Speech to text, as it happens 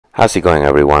How's it going,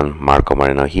 everyone? Marco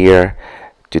Moreno here.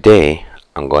 Today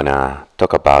I'm gonna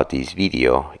talk about this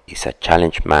video. It's a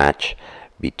challenge match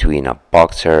between a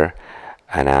boxer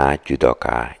and a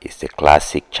judoka. It's the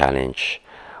classic challenge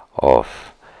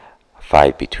of a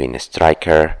fight between a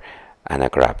striker and a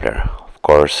grappler. Of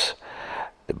course,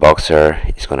 the boxer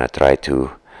is gonna try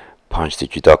to punch the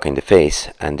judoka in the face,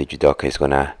 and the judoka is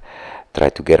gonna try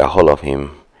to get a hold of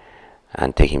him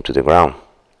and take him to the ground.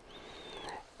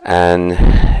 And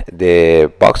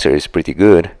the boxer is pretty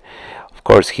good. Of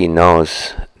course, he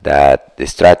knows that the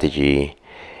strategy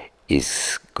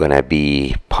is gonna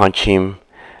be punch him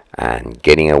and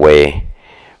getting away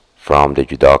from the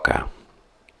judoka.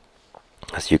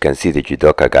 As you can see, the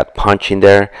judoka got punched in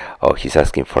there. Oh, he's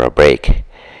asking for a break.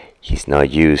 He's not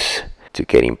used to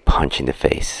getting punched in the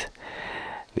face.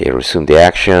 They resume the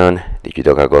action. The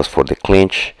judoka goes for the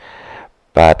clinch,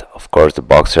 but of course the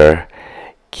boxer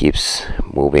keeps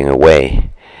moving away.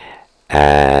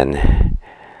 And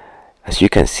as you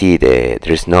can see,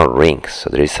 there's no ring, so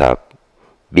there is a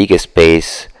big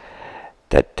space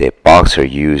that the boxer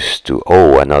used to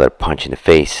another punch in the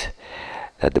face,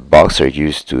 that the boxer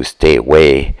used to stay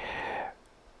away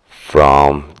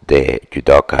from the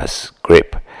judoka's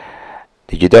grip.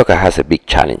 The judoka has a big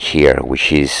challenge here,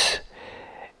 which is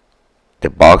the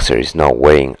boxer is not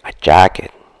wearing a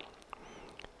jacket,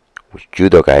 which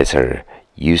judo guys are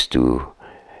used to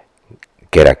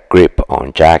get a grip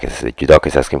on jackets. The judoka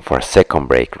is asking for a second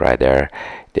break right there.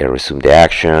 They resume the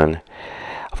action.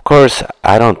 Of course,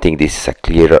 I don't think this is a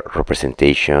clear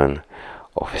representation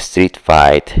of a street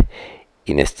fight.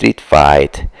 In a street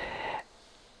fight,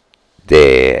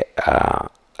 the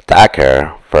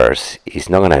attacker first is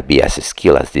not gonna be as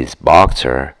skilled as this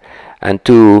boxer, and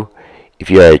two, if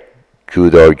you're a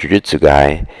judo or jiu-jitsu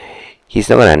guy, he's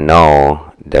not gonna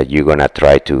know that you're gonna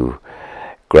try to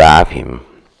grab him.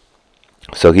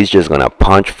 So he's just gonna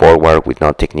punch forward with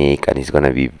no technique, and it's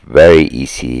gonna be very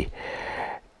easy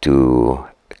to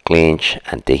clinch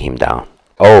and take him down.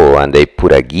 Oh, and they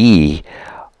put a gi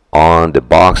on the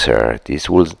boxer. This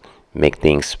will make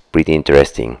things pretty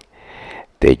interesting.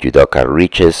 The judoka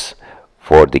reaches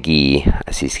for the gi,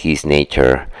 as is his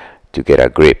nature, to get a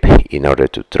grip in order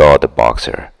to throw the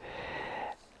boxer.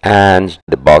 And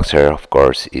the boxer, of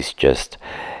course, is just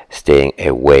staying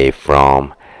away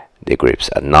from the grips.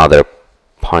 Another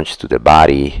punch to the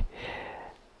body.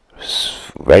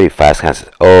 Very fast hands.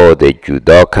 Oh, the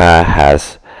judoka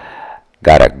has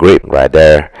got a grip right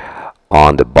there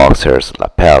on the boxer's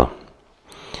lapel,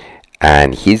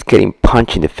 and he's getting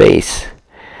punched in the face.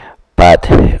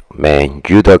 But man,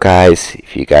 judo guys,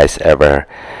 if you guys ever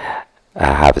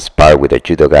have sparred with the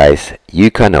judo guys, you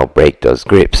cannot break those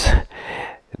grips.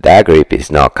 That grip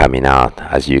is not coming out.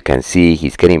 As you can see,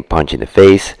 he's getting punched in the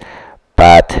face,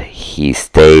 but he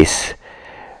stays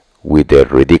with the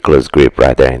ridiculous grip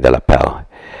right there in the lapel.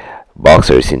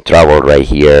 Boxer is in trouble right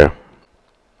here,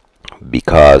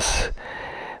 because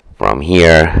from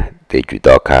here the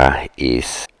judoka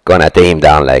is gonna take him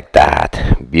down like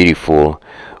that. Beautiful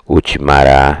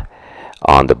uchimata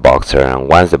on the boxer, and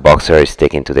once the boxer is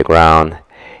taken to the ground,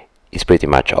 it's pretty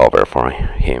much over for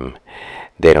him.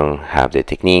 They don't have the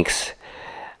techniques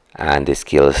and the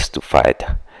skills to fight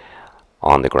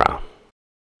on the ground.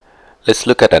 Let's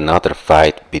look at another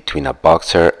fight between a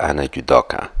boxer and a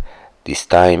judoka. This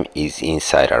time is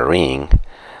inside a ring,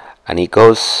 and it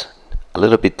goes a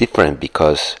little bit different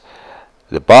because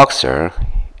the boxer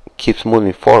keeps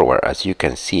moving forward. As you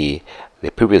can see,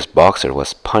 the previous boxer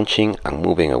was punching and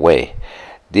moving away.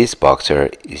 This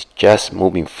boxer is just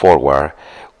moving forward,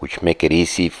 which make it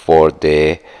easy for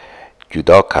the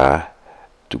judoka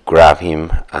to grab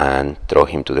him and throw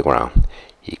him to the ground.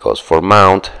 He goes for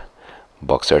mount,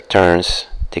 boxer turns,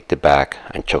 take the back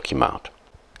and choke him out.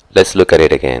 Let's look at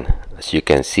it again. As you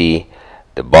can see,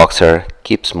 the boxer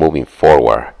keeps moving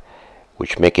forward,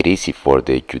 which make it easy for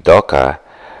the judoka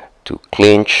to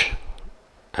clinch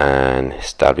and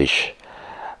establish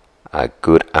a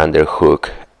good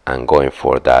underhook and going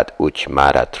for that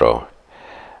uchimata throw.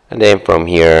 And then from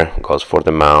here goes for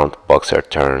the mount, boxer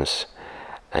turns,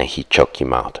 and he choked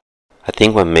him out. I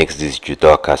think what makes this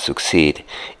judoka succeed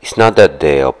is not that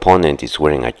the opponent is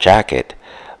wearing a jacket,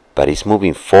 but is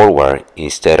moving forward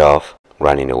instead of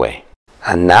running away.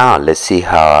 And now let's see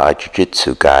how a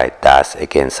jiu-jitsu guy does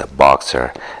against a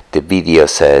boxer. The video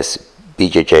says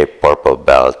BJJ purple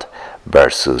belt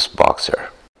versus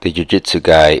boxer. The jiu-jitsu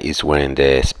guy is wearing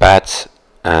the spats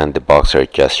and the boxer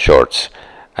just shorts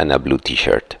and a blue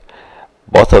t-shirt.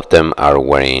 Both of them are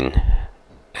wearing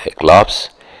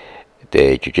gloves.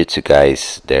 The jiu-jitsu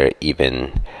guys, they're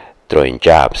even throwing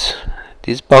jabs.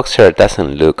 This boxer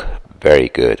doesn't look very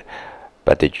good,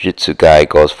 but the Jiu-Jitsu guy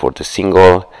goes for the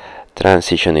single,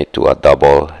 transition it to a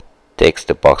double, takes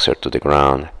the boxer to the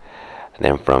ground, and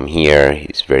then from here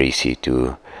it's very easy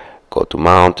to go to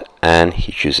mount, and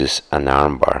he chooses an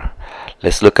armbar.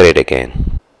 Let's look at it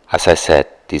again. As I said,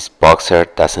 this boxer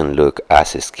doesn't look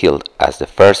as skilled as the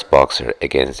first boxer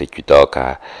against the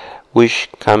judoka, which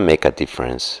can make a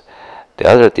difference. The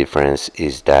other difference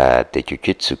is that the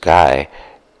Jiu-Jitsu guy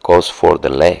goes for the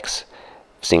legs,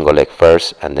 single leg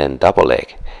first and then double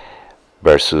leg,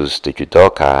 versus the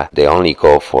judoka, they only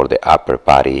go for the upper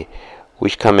body,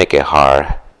 which can make it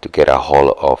hard to get a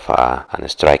hold of a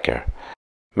striker.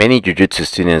 Many Jiu-Jitsu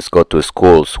students go to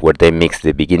schools where they mix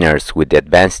the beginners with the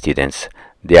advanced students.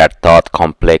 They are taught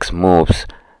complex moves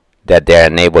that they are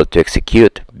unable to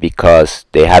execute because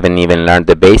they haven't even learned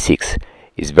the basics.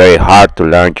 It's very hard to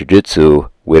learn Jiu-Jitsu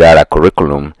without a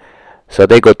curriculum, so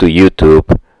they go to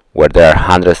YouTube where there are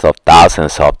hundreds of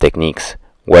thousands of techniques.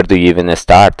 Where do you even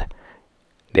start?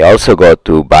 They also go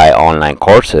to buy online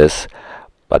courses,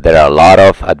 but there are a lot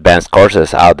of advanced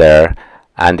courses out there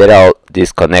and they're all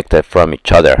disconnected from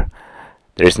each other.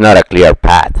 There is not a clear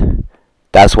path.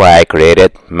 That's why I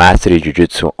created Mastery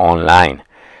Jiu-Jitsu Online,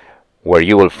 where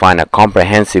you will find a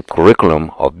comprehensive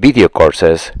curriculum of video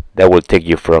courses that will take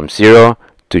you from zero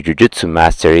to Jiu-Jitsu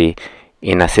mastery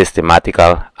in a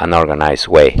systematical and organized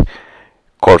way.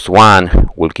 Course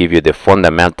 1 will give you the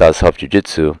fundamentals of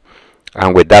Jiu-Jitsu,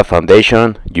 and with that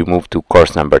foundation you move to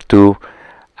course number 2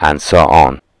 and so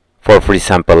on. For free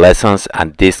sample lessons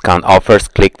and discount offers,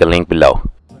 click the link below.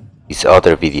 This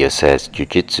other video says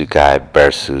Jiu-Jitsu guy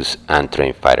versus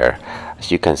untrained fighter.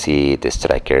 As you can see, the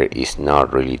striker is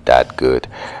not really that good.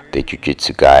 The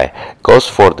Jiu-Jitsu guy goes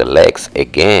for the legs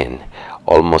again,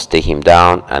 almost take him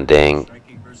down, and then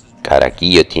got a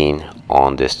guillotine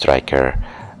on the striker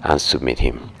and submit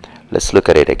him. Let's look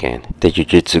at it again. The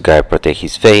Jiu-Jitsu guy protects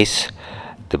his face.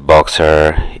 The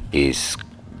boxer is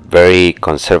very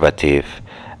conservative,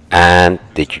 and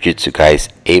the Jiu-Jitsu guy is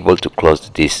able to close the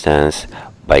distance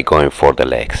by going for the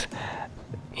legs.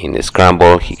 In the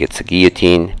scramble, he gets a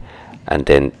guillotine and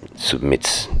then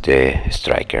submits the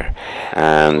striker.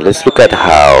 And let's look at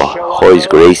how Royce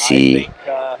Gracie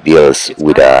deals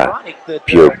with a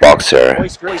pure boxer.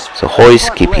 So Royce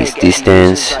keeps his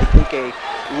distance,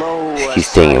 he's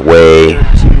staying away,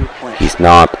 he's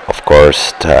not, of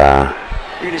course,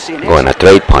 going to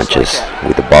trade punches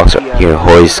with the boxer. Here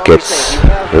Royce gets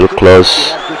a little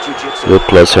close, a little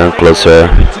closer and closer,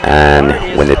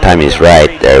 and when the time is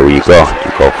right, there you go.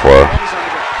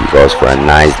 He goes for a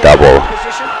nice double,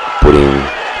 putting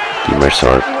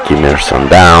Jimerson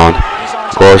down,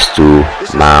 goes to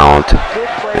mount,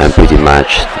 and pretty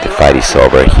much the fight is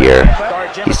over here.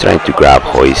 He's trying to grab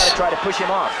Royce,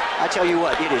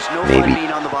 maybe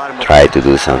try to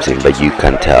do something, but you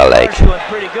can tell like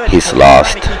he's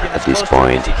lost at this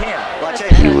point.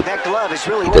 He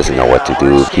doesn't know what to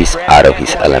do. He's out of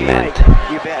his element,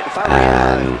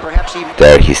 and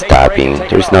there he's tapping.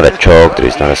 There's not a choke, there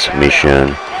is not a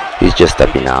submission, he's just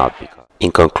tapping out.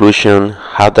 In conclusion,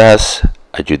 how does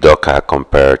a judoka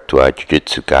compare to a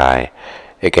jiu-jitsu guy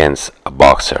against a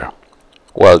boxer?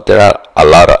 Well, there are a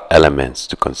lot of elements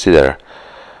to consider.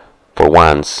 For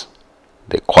once,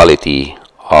 the quality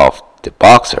of the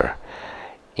boxer.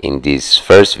 In this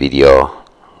first video,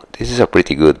 this is a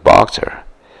pretty good boxer,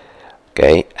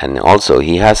 okay, and also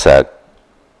he has a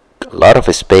lot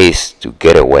of space to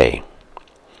get away.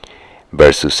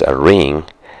 Versus a ring,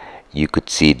 you could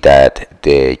see that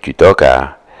the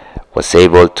judoka was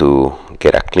able to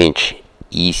get a clinch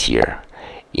easier.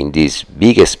 In this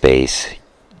big space,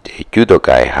 the judo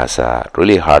guy has a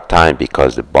really hard time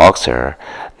because the boxer,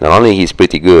 not only he's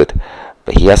pretty good,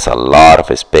 but he has a lot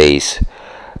of space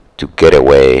to get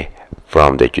away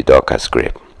from the judoka's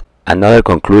grip. Another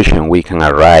conclusion we can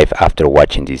arrive after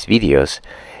watching these videos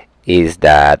is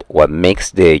that what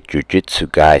makes the jiu-jitsu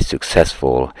guy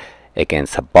successful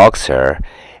against a boxer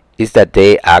is that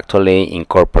they actually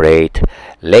incorporate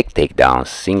leg takedowns,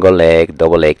 single leg,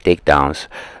 double leg takedowns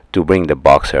to bring the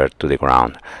boxer to the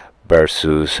ground,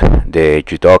 versus the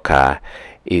judoka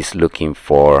is looking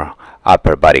for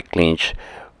upper body clinch,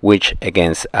 which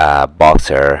against a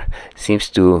boxer seems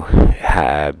to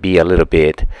be a little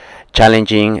bit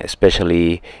challenging,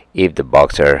 especially if the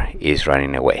boxer is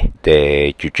running away.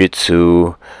 The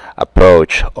jiu-jitsu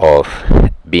approach of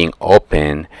being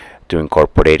open to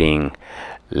incorporating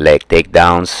leg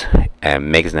takedowns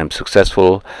and makes them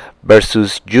successful,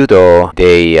 versus judo,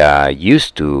 they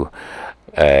used to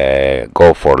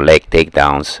go for leg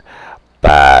takedowns,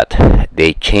 but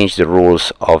they changed the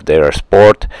rules of their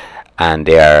sport and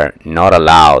they are not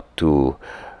allowed to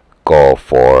go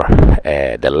for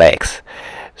the legs.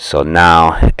 So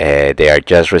now they are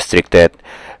just restricted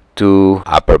to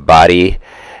upper body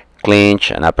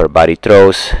clinch and upper body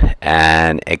throws,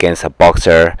 and against a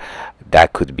boxer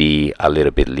that could be a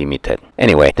little bit limited.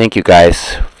 Anyway, thank you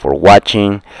guys for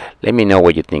watching. Let me know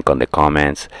what you think on the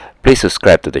comments. Please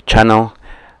subscribe to the channel,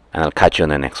 and I'll catch you on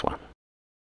the next one.